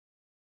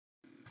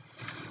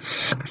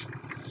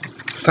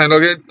Time to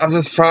get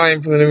Optimus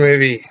Prime for the new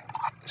movie.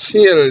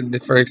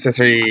 Shield for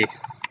accessory.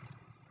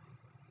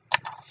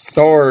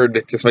 Sword,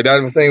 because my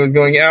dad was saying it was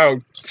going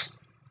out.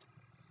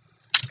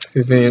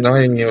 He's being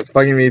annoying. He was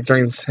bugging me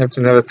during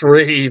chapter number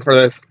 3 for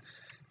this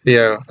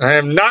video. I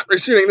am not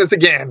reshooting this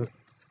again.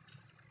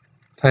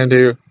 Time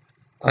to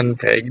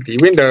unpeg the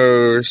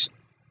windows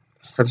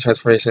for the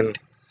transformation,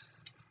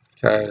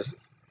 because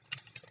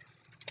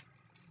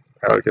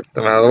I'll get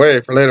them out of the way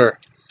for later.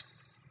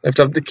 Lift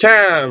up the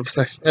cab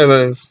section,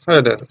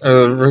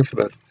 the roof of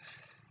the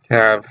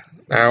cab.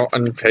 Now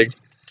unpeg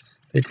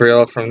the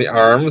grill from the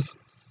arms.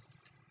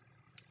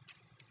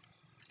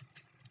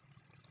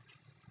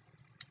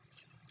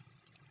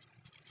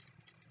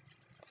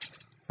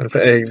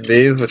 Unpeg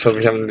these, which will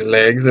become the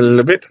legs a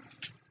little bit.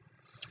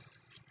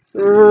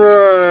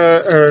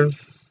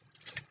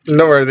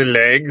 Lower the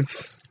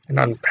legs and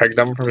unpeg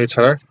them from each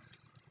other.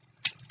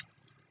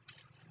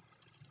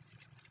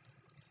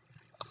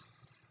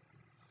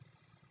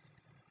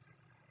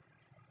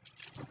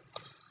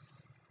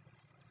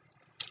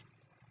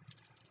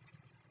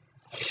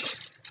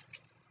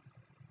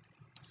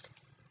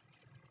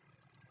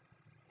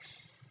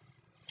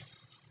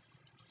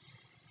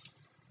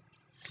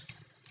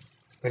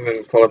 And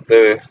then pull up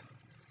the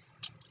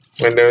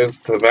windows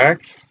to the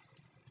back,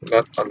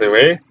 not on the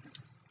way.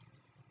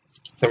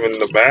 Some in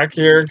the back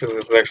here, because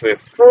this is actually a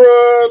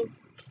front.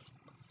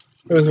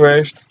 It was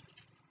washed.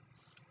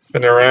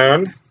 Spin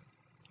around.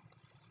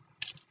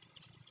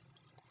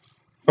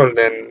 Put it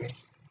in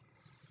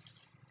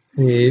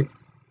the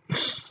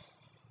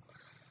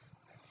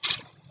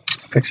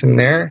section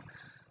there.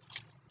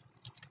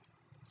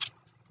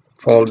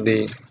 Turn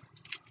the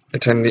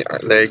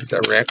legs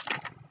around.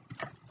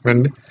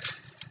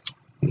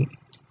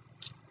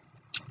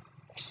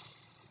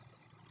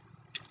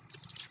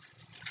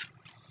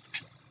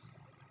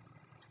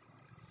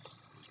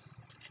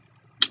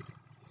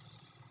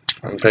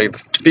 Unpeg the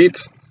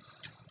feet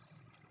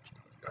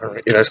on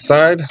either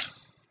side,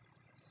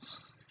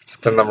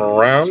 spin them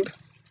around,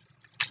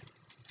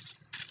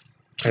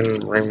 and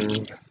bring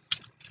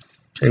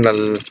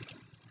the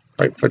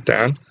right foot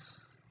down.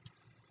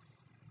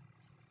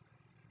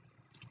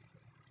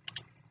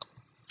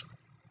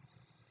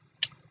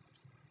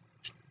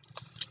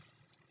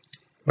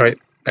 Right,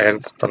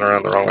 and spin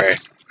around the wrong way.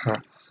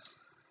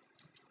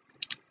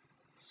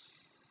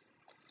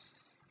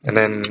 And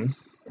then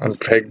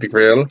unpeg the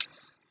grill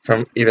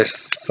from either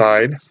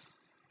side.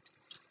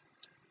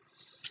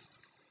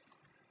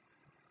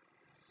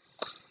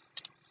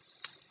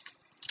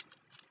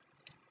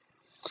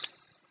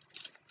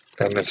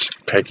 And let's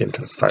peg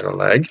into the side of the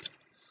leg.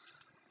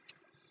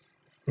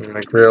 And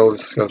the grill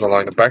just goes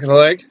along the back of the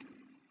leg,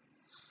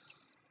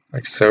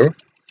 like so.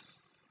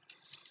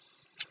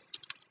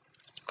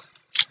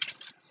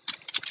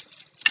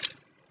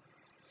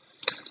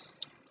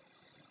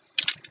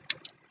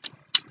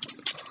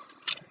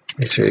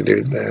 Make sure you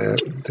do the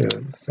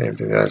same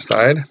to the other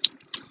side.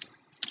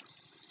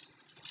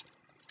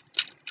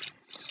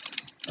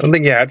 I don't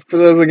think you have to put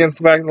those against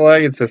the back of the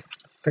leg. It's just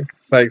the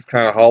leg's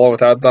kind of hollow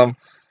without them,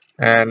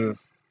 and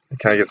it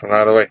kind of gets them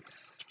out of the way.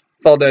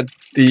 Fold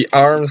the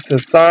arms to the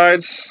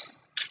sides,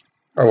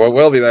 or what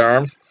will be the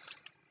arms.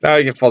 Now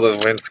you can fold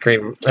the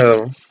windscreen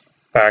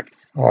back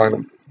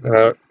along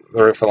the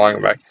roof along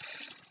the back.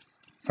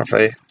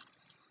 Properly.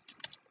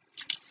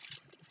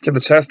 Get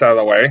the chest out of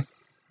the way.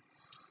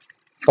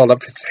 Fold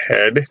up his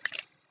head.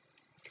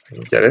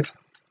 And get it.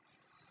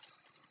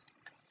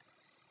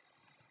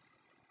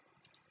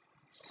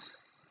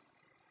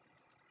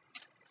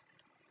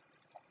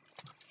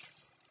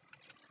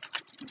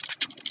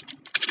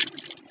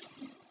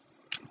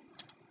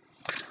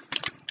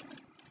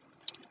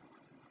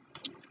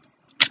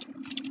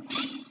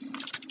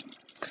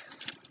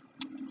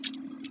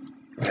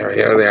 There we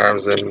go, the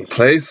arms in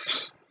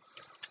place.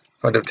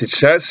 Fold up the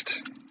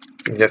chest.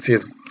 You can see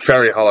his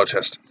very hollow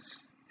chest.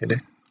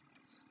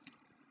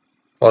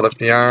 Fold up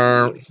the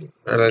arm,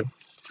 or the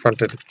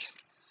front of the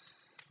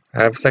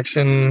ab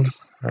section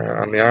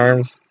on the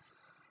arms.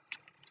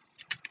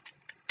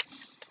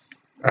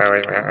 Oh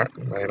wait, my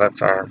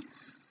left arm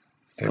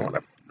didn't want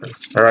to.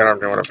 My right arm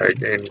didn't want to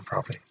peg in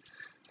properly.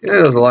 Yeah,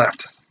 it was the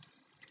left.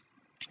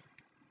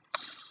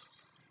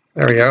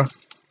 There we go.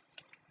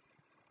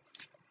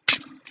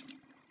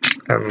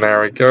 And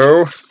there we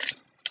go.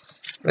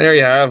 There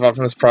you have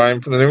Optimus Prime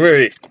for the new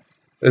movie.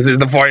 This is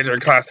the Voyager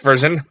class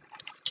version.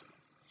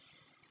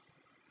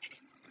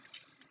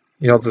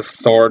 He holds his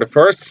sword, of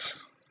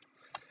course.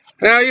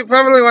 Now you're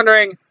probably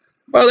wondering,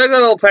 well, there's a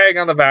little peg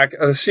on the back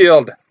of the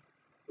shield.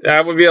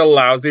 That would be a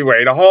lousy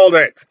way to hold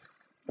it.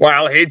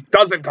 Well, he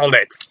doesn't hold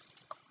it.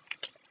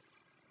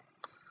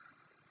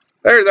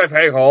 There's a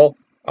peg hole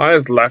on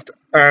his left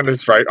and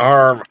his right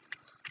arm.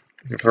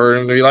 If you prefer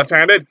him to be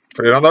left-handed,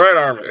 put it on the right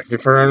arm. If you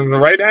prefer him to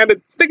be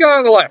right-handed, stick it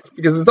on the left,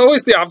 because it's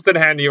always the opposite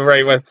hand you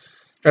write with,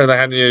 or the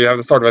hand you have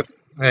the sword with.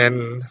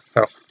 And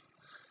so,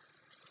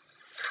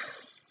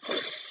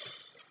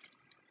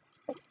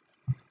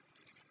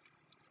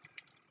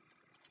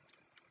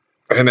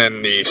 And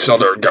then the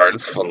shoulder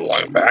guards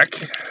following back.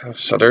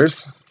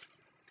 Shutters.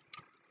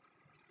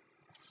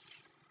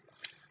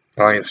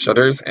 Following his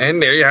shutters.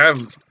 And there you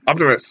have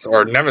Optimus,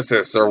 or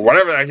Nemesis, or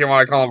whatever the heck you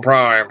want to call him,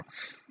 Prime.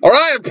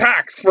 Orion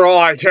Pax, for all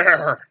I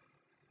care.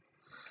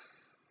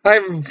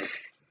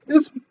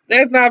 It's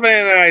not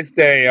been a nice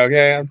day,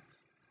 okay?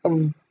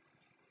 I'm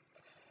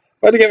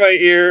about to get my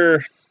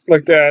ear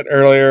looked at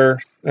earlier,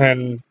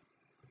 and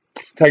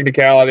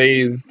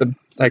technicalities,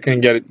 I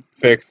couldn't get it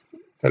fixed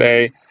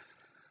today.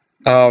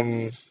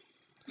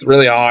 It's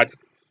really hot.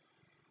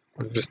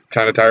 I'm just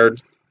kind of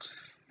tired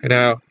right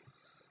now.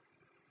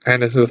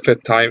 And this is the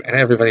 5th time, and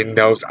everybody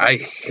knows I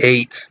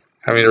hate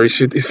having to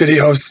reshoot these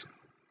videos.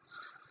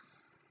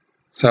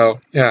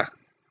 So, yeah.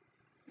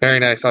 Very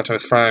nice,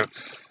 Optimus Prime.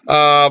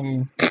 I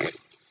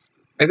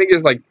think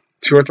there's like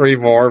 2 or 3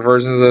 more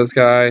versions of this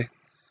guy.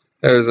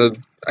 I think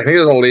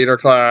there's a leader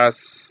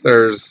class.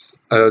 There's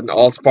an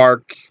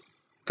Allspark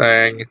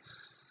thing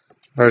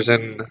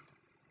version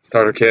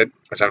starter kit,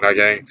 which I'm not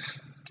getting.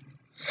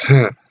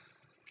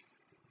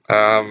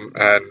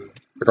 And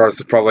of course,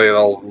 it's probably the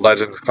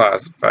Legends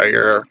class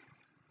figure,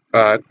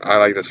 but I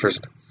like this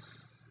version.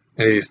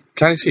 And he's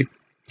kind of cheap.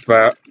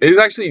 But this is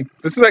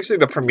actually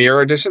the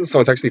Premier Edition, so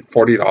it's actually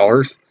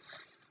 $40.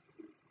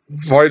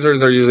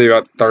 Voyagers are usually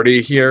about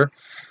 $30 here,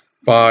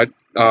 but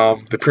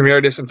the Premier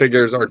Edition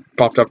figures are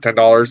bumped up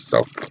 $10,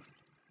 so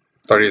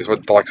 $30 is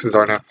what deluxes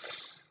are now,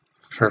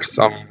 for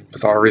some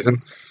bizarre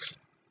reason.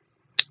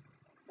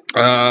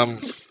 Oh,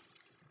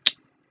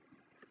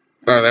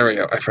 there we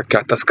go. I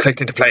forgot that's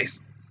clicked into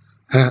place.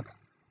 That's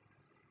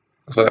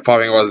what that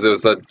popping was. It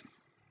was the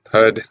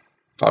hood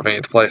popping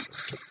into place.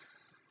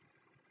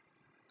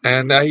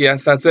 And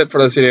yes, that's it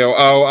for this video.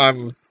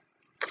 Oh,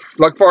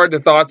 look forward to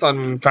thoughts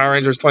on Power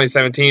Rangers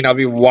 2017. I'll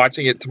be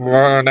watching it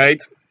tomorrow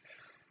night.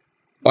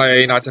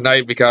 Why not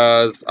tonight?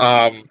 Because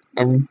I'm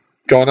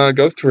going on a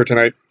ghost tour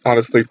tonight.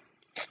 Honestly,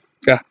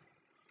 yeah,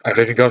 I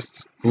believe in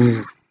ghosts.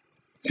 Ooh.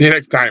 See you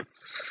next time.